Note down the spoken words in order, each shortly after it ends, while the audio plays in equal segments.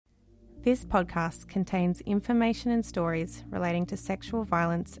This podcast contains information and stories relating to sexual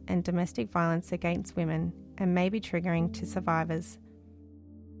violence and domestic violence against women and may be triggering to survivors.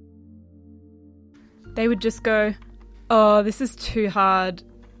 They would just go, "Oh, this is too hard."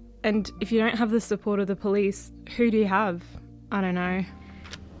 And if you don't have the support of the police, who do you have? I don't know.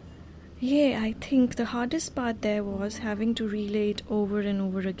 Yeah, I think the hardest part there was having to relay it over and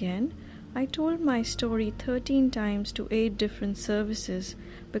over again. I told my story 13 times to 8 different services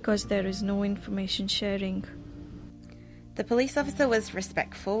because there is no information sharing. The police officer was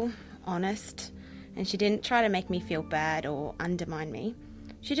respectful, honest, and she didn't try to make me feel bad or undermine me.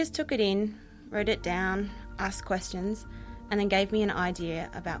 She just took it in, wrote it down, asked questions, and then gave me an idea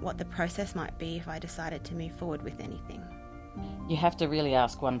about what the process might be if I decided to move forward with anything. You have to really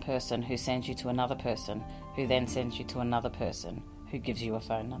ask one person who sends you to another person, who then sends you to another person, who gives you a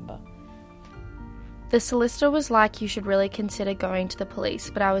phone number. The solicitor was like, you should really consider going to the police,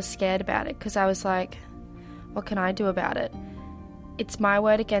 but I was scared about it because I was like, what can I do about it? It's my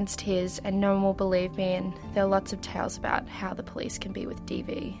word against his and no one will believe me, and there are lots of tales about how the police can be with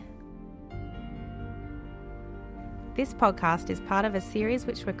DV. This podcast is part of a series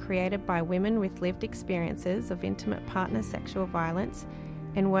which were created by women with lived experiences of intimate partner sexual violence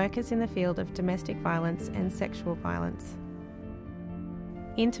and workers in the field of domestic violence and sexual violence.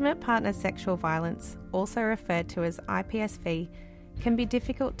 Intimate partner sexual violence, also referred to as IPSV, can be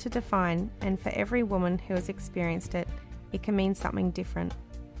difficult to define, and for every woman who has experienced it, it can mean something different.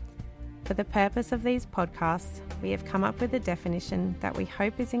 For the purpose of these podcasts, we have come up with a definition that we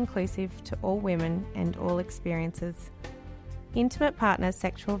hope is inclusive to all women and all experiences. Intimate partner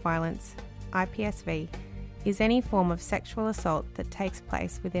sexual violence, IPSV, is any form of sexual assault that takes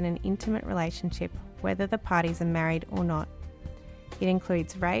place within an intimate relationship, whether the parties are married or not. It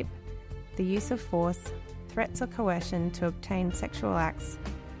includes rape, the use of force, threats or coercion to obtain sexual acts,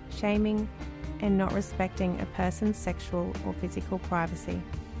 shaming, and not respecting a person's sexual or physical privacy.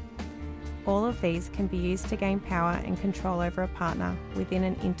 All of these can be used to gain power and control over a partner within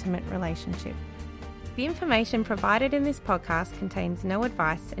an intimate relationship. The information provided in this podcast contains no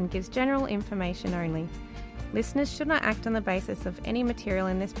advice and gives general information only. Listeners should not act on the basis of any material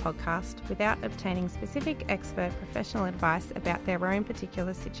in this podcast without obtaining specific expert professional advice about their own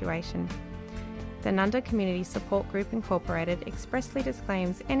particular situation. The Nunda Community Support Group Incorporated expressly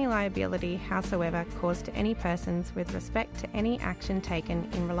disclaims any liability howsoever caused to any persons with respect to any action taken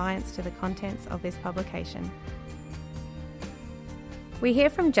in reliance to the contents of this publication. We hear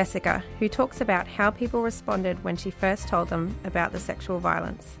from Jessica, who talks about how people responded when she first told them about the sexual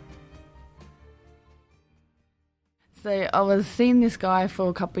violence. So I was seeing this guy for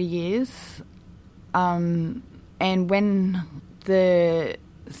a couple of years, and when the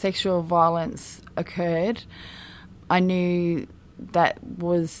sexual violence occurred, I knew that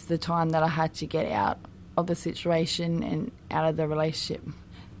was the time that I had to get out of the situation and out of the relationship.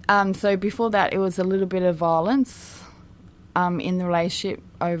 So before that, it was a little bit of violence in the relationship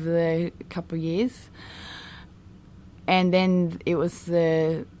over the couple of years, and then it was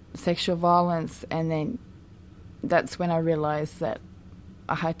the sexual violence, and then that's when I realised that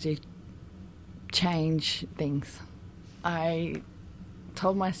I had to change things. I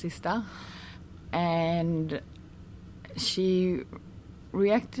told my sister, and she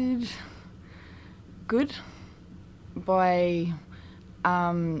reacted good by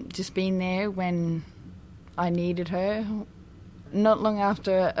just being there when I needed her. Not long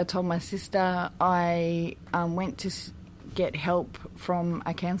after I told my sister, I went to get help from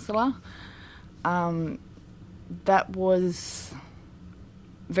a counsellor. That was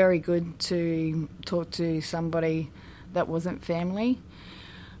very good to talk to somebody that wasn't family,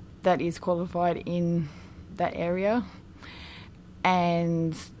 that is qualified in that area.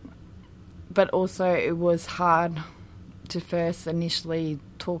 But also it was hard to first initially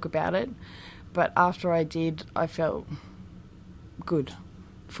talk about it, but after I did, I felt good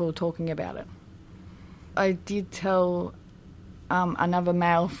for talking about it. I did tell another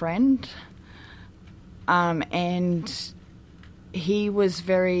male friend, and he was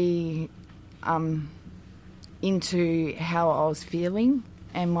very into how I was feeling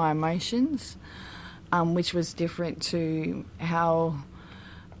and my emotions, which was different to how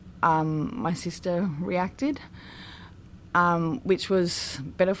my sister reacted, which was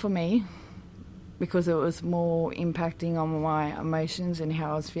better for me because it was more impacting on my emotions and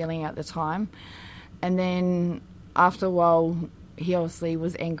how I was feeling at the time. And then after a while, he obviously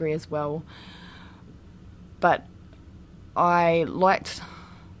was angry as well. But I liked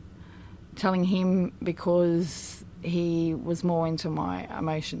telling him because he was more into my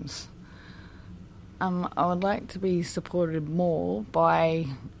emotions. I would like to be supported more by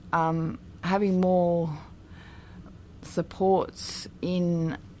having more supports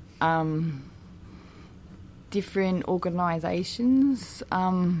in different organisations,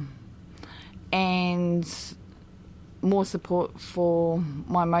 and more support for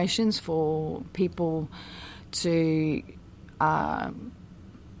my emotions, for people to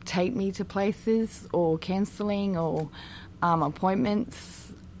take me to places or counselling or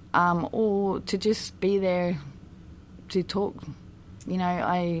appointments, or to just be there to talk. You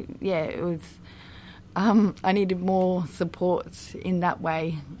know, it was, I needed more support in that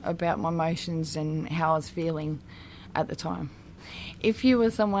way about my emotions and how I was feeling at the time. If you were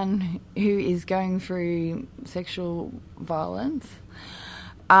someone who is going through sexual violence,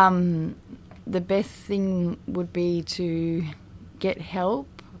 the best thing would be to get help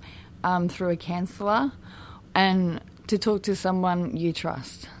through a counsellor and to talk to someone you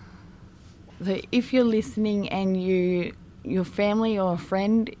trust. So if you're listening and your family or a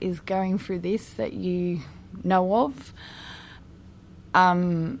friend is going through this that you know of,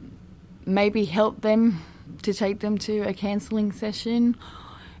 maybe help them to take them to a counselling session,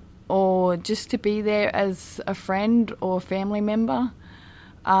 or just to be there as a friend or a family member,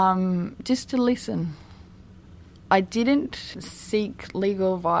 just to listen. I didn't seek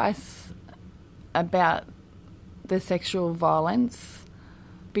legal advice about the sexual violence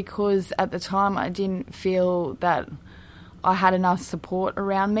because at the time I didn't feel that I had enough support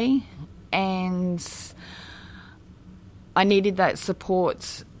around me, and I needed that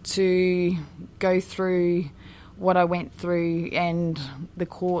support to go through what I went through and the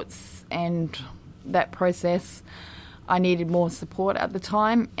courts and that process. I needed more support at the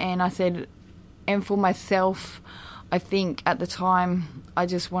time, and I said, and for myself, I think at the time I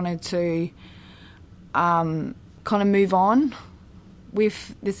just wanted to kind of move on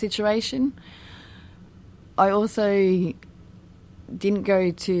with the situation. I also didn't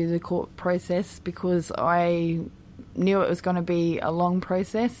go to the court process because I knew it was going to be a long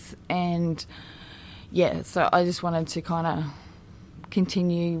process, and so I just wanted to kind of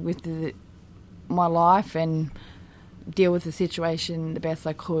continue with my life and deal with the situation the best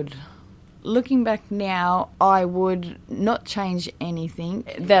I could. Looking back now, I would not change anything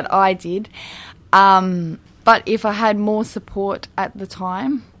that I did, but if I had more support at the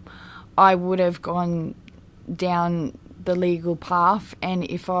time, I would have gone down the legal path, and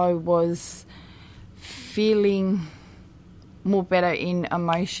if I was feeling more better in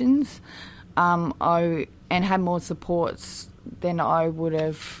emotions and had more supports, then I would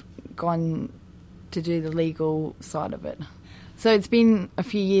have gone to do the legal side of it. So it's been a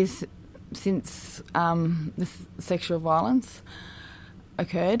few years since the sexual violence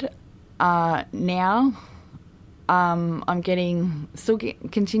occurred. Now I'm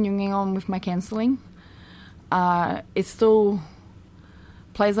continuing on with my counselling. It still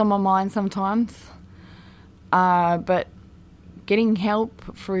plays on my mind sometimes, but getting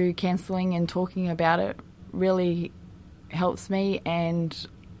help through counselling and talking about it really helps me, and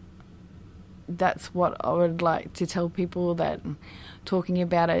that's what I would like to tell people, that talking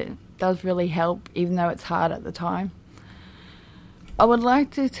about it does really help, even though it's hard at the time. I would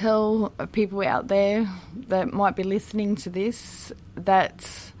like to tell people out there that might be listening to this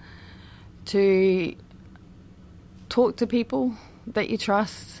that to talk to people that you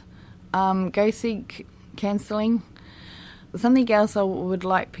trust, go seek counselling. Something else I would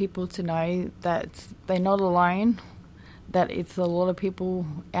like people to know, that they're not alone, that it's a lot of people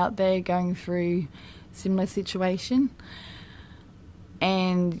out there going through similar situation.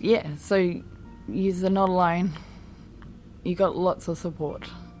 And so you're not alone. You got lots of support.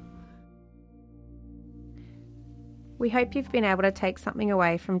 We hope you've been able to take something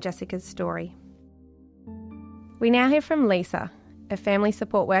away from Jessica's story. We now hear from Lisa, a family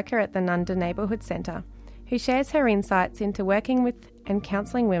support worker at the Nunda Neighbourhood Centre, who shares her insights into working with and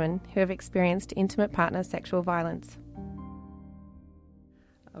counselling women who have experienced intimate partner sexual violence.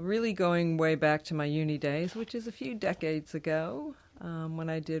 Really going way back to my uni days, which is a few decades ago, when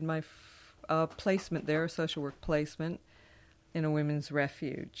I did my placement there, a social work placement in a women's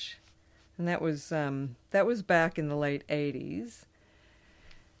refuge. And that was back in the late 80s.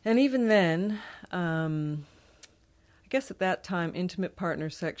 And even then, I guess at that time, intimate partner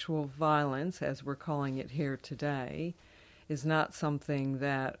sexual violence, as we're calling it here today, is not something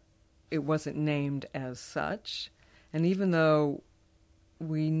that it wasn't named as such. And even though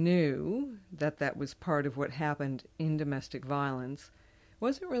we knew that that was part of what happened in domestic violence, it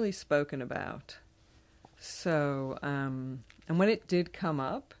wasn't really spoken about. So, and when it did come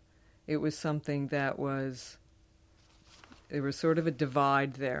up, it was something that there was sort of a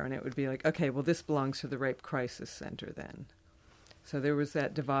divide there, and it would be like, okay, well, this belongs to the Rape Crisis Center then. So there was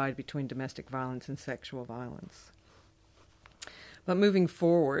that divide between domestic violence and sexual violence. But moving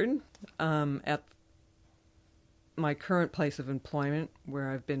forward, at my current place of employment,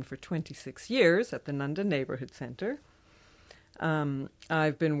 where I've been for 26 years at the Nunda Neighborhood Center,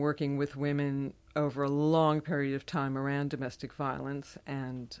 I've been working with women over a long period of time around domestic violence,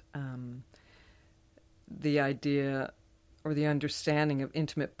 and the idea or the understanding of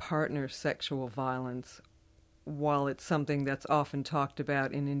intimate partner sexual violence, while it's something that's often talked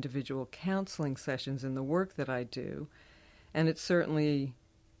about in individual counseling sessions in the work that I do, and it's certainly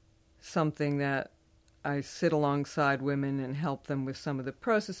something that I sit alongside women and help them with some of the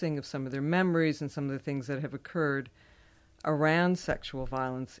processing of some of their memories and some of the things that have occurred around sexual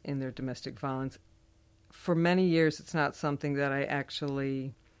violence in their domestic violence. For many years, it's not something that I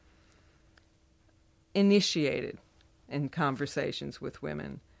actually initiated in conversations with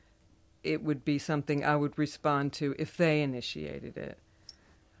women. It would be something I would respond to if they initiated it.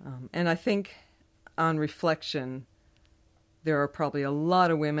 And I think on reflection, there are probably a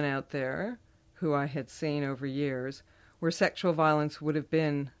lot of women out there who I had seen over years where sexual violence would have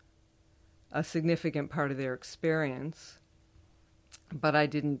been a significant part of their experience, but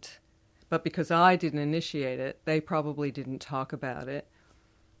because I didn't initiate it, they probably didn't talk about it.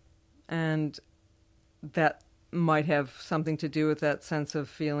 And that might have something to do with that sense of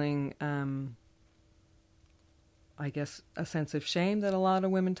feeling, I guess, a sense of shame that a lot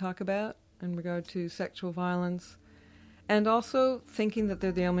of women talk about in regard to sexual violence, and also thinking that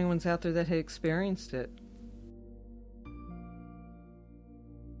they're the only ones out there that had experienced it.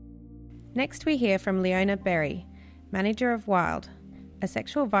 Next we hear from Leona Berrie, manager of WWILD, a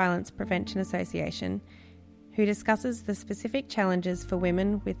sexual violence prevention association, who discusses the specific challenges for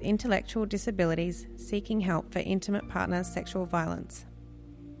women with intellectual disabilities seeking help for intimate partner sexual violence.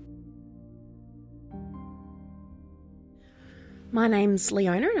 My name's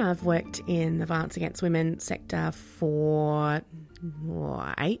Leona, and I've worked in the violence against women sector for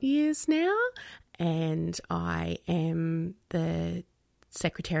 8 years now, and I am the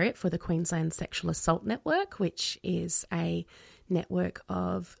Secretariat for the Queensland Sexual Assault Network, which is a network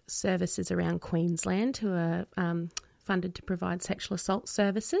of services around Queensland who are funded to provide sexual assault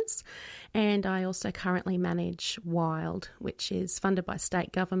services. And I also currently manage WWILD, which is funded by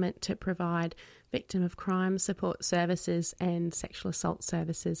state government to provide victim of crime support services and sexual assault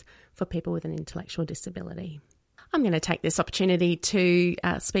services for people with an intellectual disability. I'm going to take this opportunity to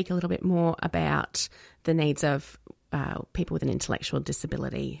speak a little bit more about the needs of people with an intellectual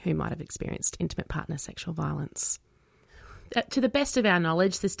disability who might have experienced intimate partner sexual violence. To the best of our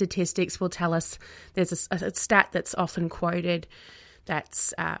knowledge, the statistics will tell us there's a stat that's often quoted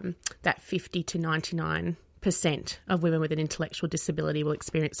that's that 50 to 99% of women with an intellectual disability will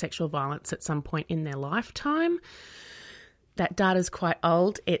experience sexual violence at some point in their lifetime. That data's quite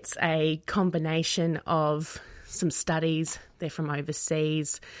old. It's a combination of some studies. They're from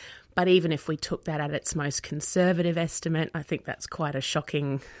overseas. But even if we took that at its most conservative estimate, I think that's quite a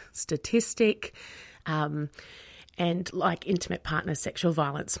shocking statistic. And like intimate partner sexual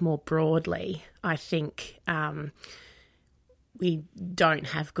violence more broadly, I think we don't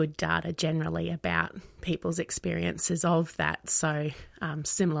have good data generally about people's experiences of that. So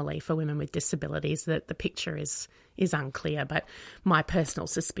similarly for women with disabilities, the picture is unclear, but my personal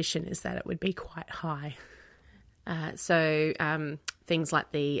suspicion is that it would be quite high. So things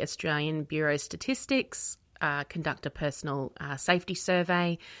like the Australian Bureau of Statistics conduct a personal safety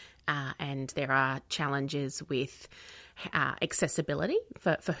survey, and there are challenges with accessibility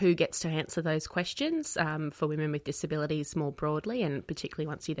for who gets to answer those questions for women with disabilities more broadly, and particularly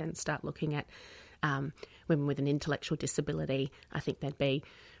once you then start looking at women with an intellectual disability, I think there'd be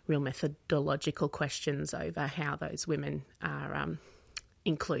real methodological questions over how those women are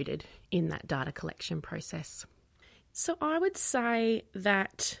included in that data collection process. So I would say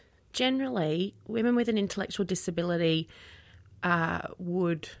that generally women with an intellectual disability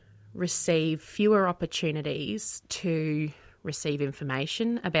would receive fewer opportunities to receive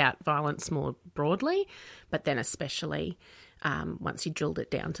information about violence more broadly, but then especially once you drilled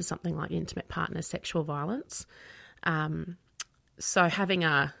it down to something like intimate partner sexual violence. So having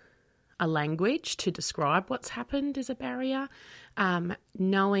a language to describe what's happened is a barrier.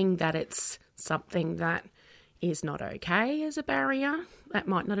 Knowing that it's something that is not okay is a barrier. That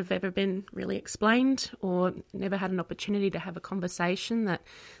might not have ever been really explained, or never had an opportunity to have a conversation that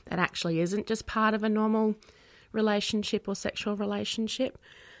actually isn't just part of a normal relationship or sexual relationship.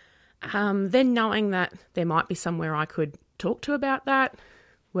 Then knowing that there might be somewhere I could talk to about that,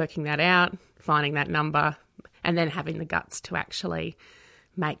 working that out, finding that number, and then having the guts to actually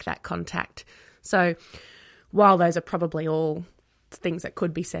make that contact. So while those are probably all things that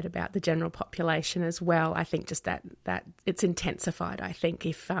could be said about the general population as well. I think just that it's intensified. I think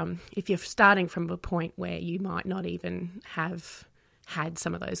if you're starting from a point where you might not even have had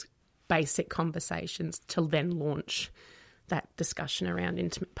some of those basic conversations to then launch that discussion around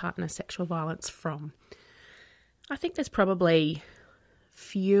intimate partner sexual violence from. I think there's probably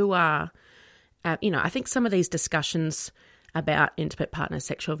fewer, I think some of these discussions about intimate partner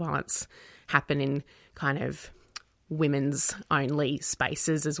sexual violence happen in kind of women's only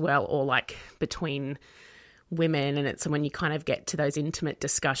spaces as well, or like between women, and it's when you kind of get to those intimate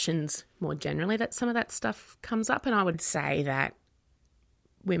discussions more generally that some of that stuff comes up. And I would say that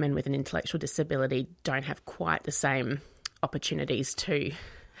women with an intellectual disability don't have quite the same opportunities to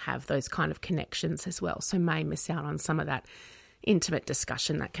have those kind of connections as well, so may miss out on some of that intimate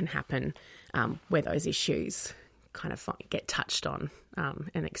discussion that can happen where those issues kind of get touched on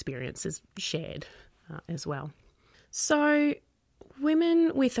and experiences shared as well. So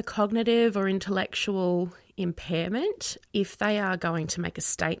women with a cognitive or intellectual impairment, if they are going to make a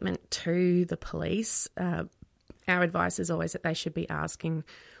statement to the police, our advice is always that they should be asking,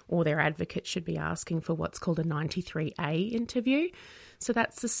 or their advocate should be asking, for what's called a 93A interview. So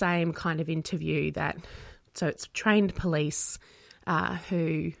that's the same kind of interview so it's trained police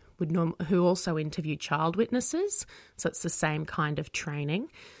who also interview child witnesses. So it's the same kind of training.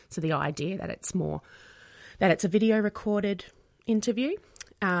 So the idea that it's a video recorded interview,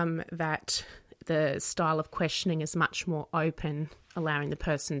 that the style of questioning is much more open, allowing the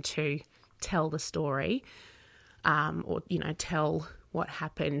person to tell the story, or tell what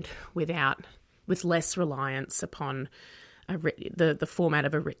happened with less reliance upon the format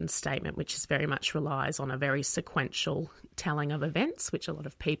of a written statement, which is very much relies on a very sequential telling of events, which a lot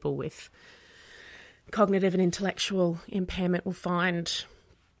of people with cognitive and intellectual impairment will find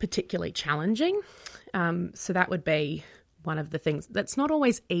particularly challenging. So that would be one of the things that's not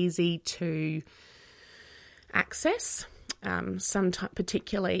always easy to access, sometimes,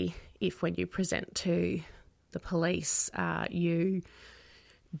 particularly if when you present to the police, you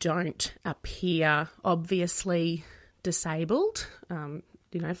don't appear obviously disabled,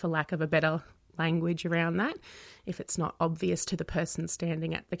 for lack of a better language around that. If it's not obvious to the person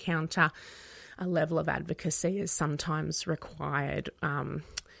standing at the counter, a level of advocacy is sometimes required.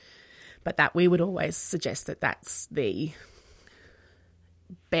 But that we would always suggest that that's the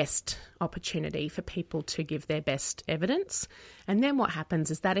best opportunity for people to give their best evidence. And then what happens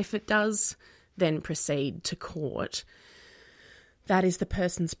is that if it does then proceed to court, that is the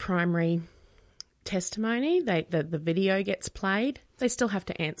person's primary testimony. The video gets played. They still have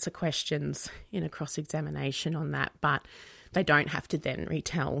to answer questions in a cross-examination on that, but they don't have to then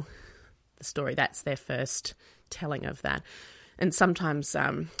retell the story. That's their first telling of that. And sometimes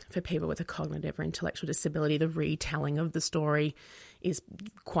for people with a cognitive or intellectual disability, the retelling of the story is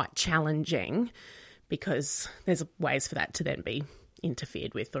quite challenging because there's ways for that to then be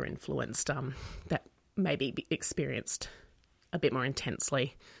interfered with or influenced that may be experienced a bit more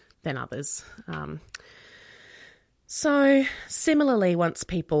intensely than others. So similarly, once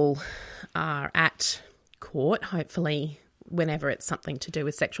people are at court, hopefully whenever it's something to do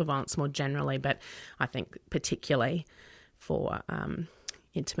with sexual violence more generally, but I think particularly for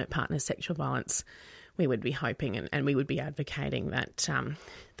intimate partner sexual violence, we would be hoping and we would be advocating that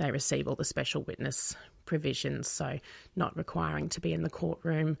they receive all the special witness provisions, so not requiring to be in the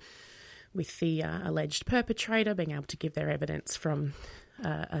courtroom with the alleged perpetrator, being able to give their evidence from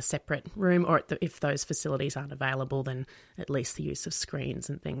a separate room, or if those facilities aren't available, then at least the use of screens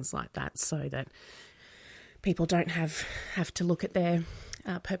and things like that, so that people don't have to look at their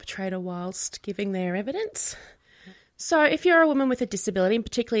perpetrator whilst giving their evidence. So if you're a woman with a disability, and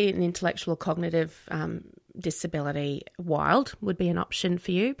particularly an intellectual or cognitive disability, WWILD would be an option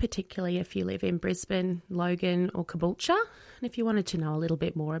for you, particularly if you live in Brisbane, Logan or Caboolture. And if you wanted to know a little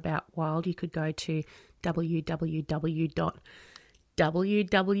bit more about WWILD, you could go to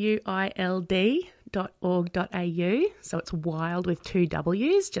www.wwild.org.au. So it's WWILD with 2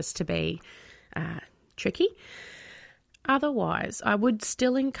 W's, just to be tricky. Otherwise, I would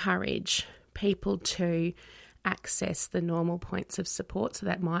still encourage people to access the normal points of support. So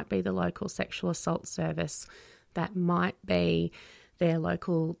that might be the local sexual assault service, that might be their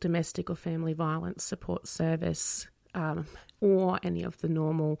local domestic or family violence support service, or any of the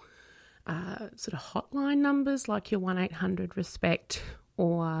normal sort of hotline numbers like your 1-800-RESPECT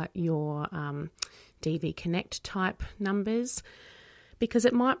or your DV Connect type numbers, because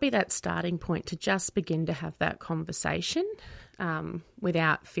it might be that starting point to just begin to have that conversation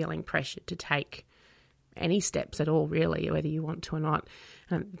without feeling pressured to take any steps at all, really, whether you want to or not.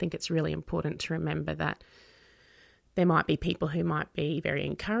 And I think it's really important to remember that There might be people who might be very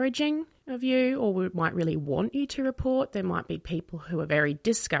encouraging of you or might really want you to report. There might be people who are very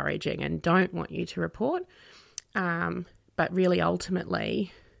discouraging and don't want you to report. But really,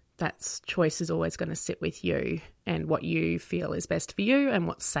 ultimately, that choice is always going to sit with you and what you feel is best for you and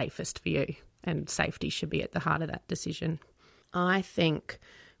what's safest for you. And safety should be at the heart of that decision. I think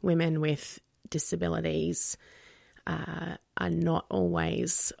women with disabilities are not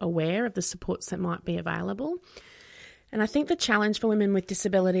always aware of the supports that might be available. And I think the challenge for women with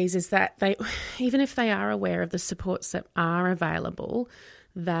disabilities is that they, even if they are aware of the supports that are available,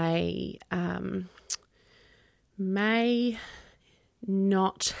 they may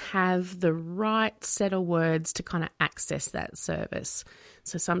not have the right set of words to kind of access that service.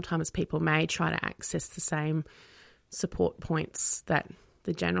 So sometimes people may try to access the same support points that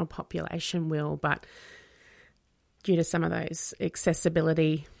the general population will, but due to some of those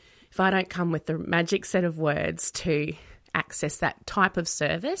accessibility, if I don't come with the magic set of words to access that type of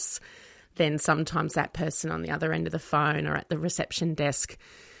service, then sometimes that person on the other end of the phone or at the reception desk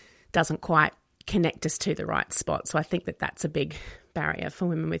doesn't quite connect us to the right spot. So I think that that's a big barrier for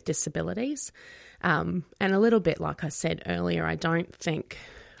women with disabilities. And a little bit, like I said earlier, I don't think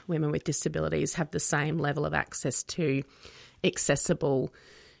women with disabilities have the same level of access to accessible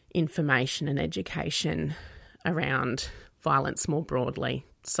information and education around violence more broadly.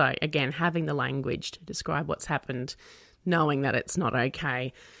 So again, having the language to describe what's happened, knowing that it's not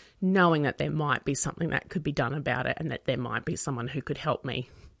okay, knowing that there might be something that could be done about it and that there might be someone who could help me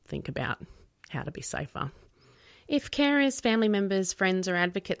think about how to be safer. If carers, family members, friends or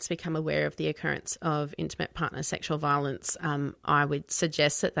advocates become aware of the occurrence of intimate partner sexual violence, I would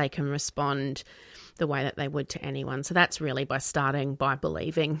suggest that they can respond the way that they would to anyone. So that's really by starting by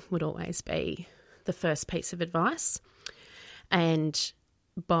believing would always be the first piece of advice, and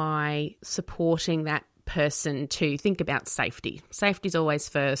by supporting that person to think about safety. Safety is always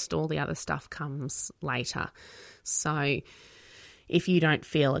first, all the other stuff comes later. So if you don't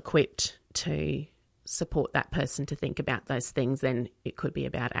feel equipped to support that person to think about those things, then it could be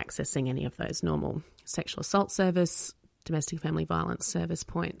about accessing any of those normal sexual assault service, domestic family violence service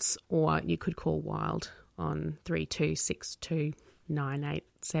points, or you could call WWILD on 3262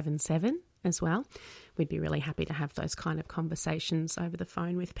 9877 as well. We'd be really happy to have those kind of conversations over the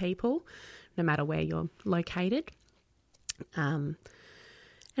phone with people, no matter where you're located. And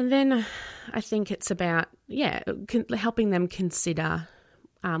then I think it's about, helping them consider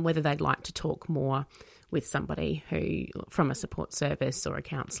whether they'd like to talk more with somebody who, from a support service or a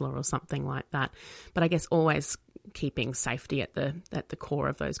counsellor or something like that. But I guess always keeping safety at the core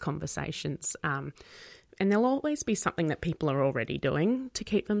of those conversations. And there'll always be something that people are already doing to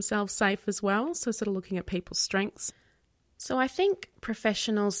keep themselves safe as well. So sort of looking at people's strengths. So I think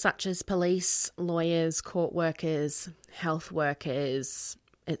professionals such as police, lawyers, court workers, health workers,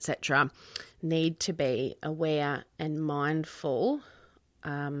 etc., need to be aware and mindful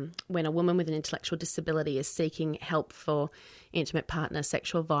when a woman with an intellectual disability is seeking help for intimate partner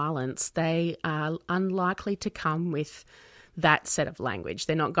sexual violence. They are unlikely to come with that set of language.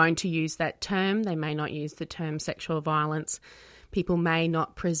 They're not going to use that term. They may not use the term sexual violence. People may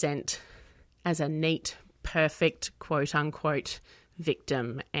not present as a neat, perfect, quote-unquote,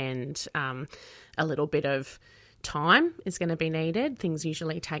 victim, and a little bit of time is going to be needed. Things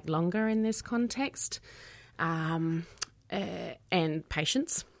usually take longer in this context. And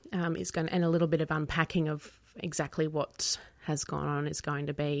patience is going to, and a little bit of unpacking of exactly what has gone on is going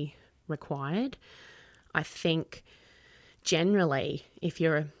to be required. I think generally, if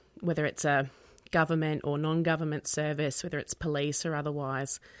you're, whether it's a government or non-government service, whether it's police or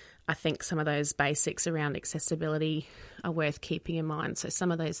otherwise, I think some of those basics around accessibility are worth keeping in mind. So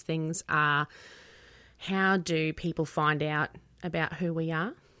some of those things are, how do people find out about who we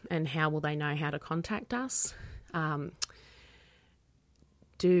are and how will they know how to contact us? Are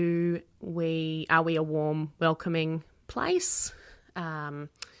we a warm, welcoming place? Are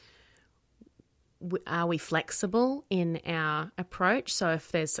we flexible in our approach? So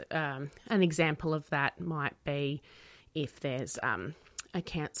if there's an example of that might be if there's a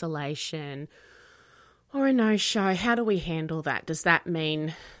cancellation or a no-show, how do we handle that? Does that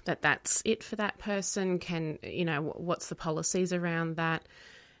mean that that's it for that person? What's the policies around that?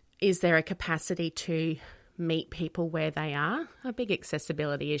 Is there a capacity to meet people where they are? A big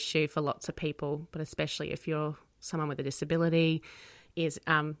accessibility issue for lots of people, but especially if you're someone with a disability, is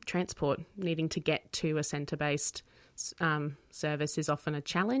transport. Needing to get to a centre-based service is often a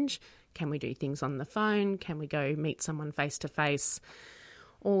challenge. Can we do things on the phone? Can we go meet someone face-to-face?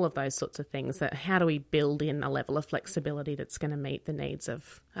 All of those sorts of things. How do we build in a level of flexibility that's going to meet the needs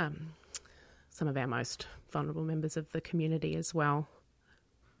of some of our most vulnerable members of the community as well.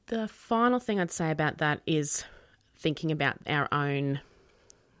 The final thing I'd say about that is thinking about the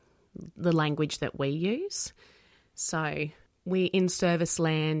language that we use. So we in service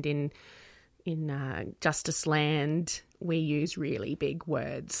land, in justice land, we use really big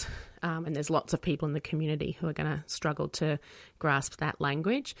words, and there's lots of people in the community who are going to struggle to grasp that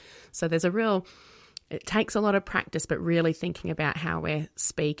language. So it takes a lot of practice, but really thinking about how we're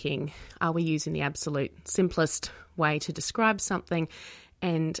speaking. Are we using the absolute simplest way to describe something,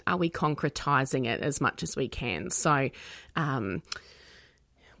 and are we concretising it as much as we can? So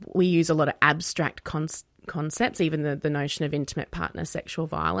we use a lot of abstract concepts. Even the notion of intimate partner sexual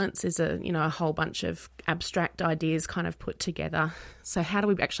violence is a whole bunch of abstract ideas kind of put together. So how do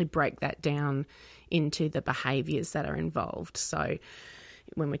we actually break that down into the behaviours that are involved? So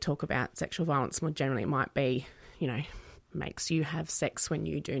when we talk about sexual violence more generally, it might be, makes you have sex when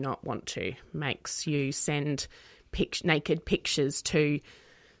you do not want to, makes you send naked pictures to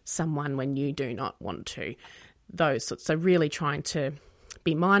someone when you do not want to, those sorts. So really trying to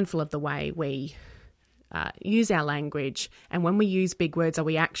be mindful of the way we use our language, and when we use big words, are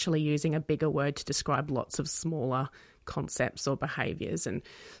we actually using a bigger word to describe lots of smaller concepts or behaviours, and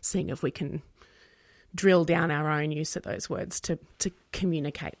seeing if we can drill down our own use of those words to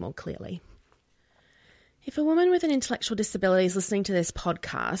communicate more clearly. If a woman with an intellectual disability is listening to this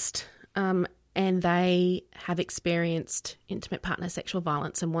podcast and they have experienced intimate partner sexual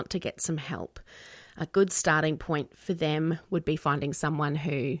violence and want to get some help, a good starting point for them would be finding someone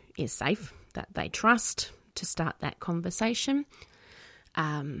who is safe, that they trust, to start that conversation,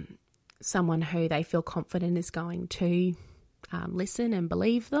 someone who they feel confident is going to listen and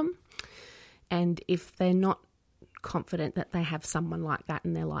believe them. And if they're not confident that they have someone like that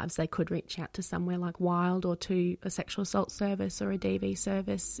in their lives, they could reach out to somewhere like WWILD or to a sexual assault service or a DV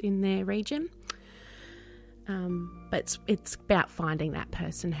service in their region. But it's about finding that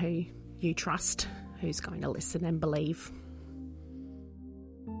person who you trust, who's going to listen and believe.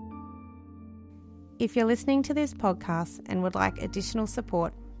 If you're listening to this podcast and would like additional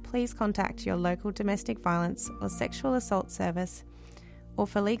support, please contact your local domestic violence or sexual assault service, or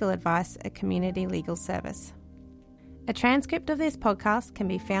for legal advice, a community legal service. A transcript of this podcast can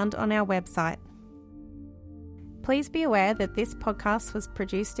be found on our website. Please be aware that this podcast was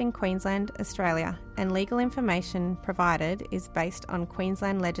produced in Queensland, Australia, and legal information provided is based on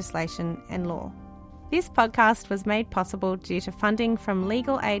Queensland legislation and law. This podcast was made possible due to funding from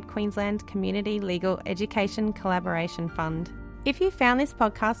Legal Aid Queensland Community Legal Education Collaboration Fund. If you found this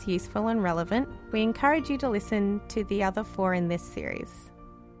podcast useful and relevant, we encourage you to listen to the other 4 in this series.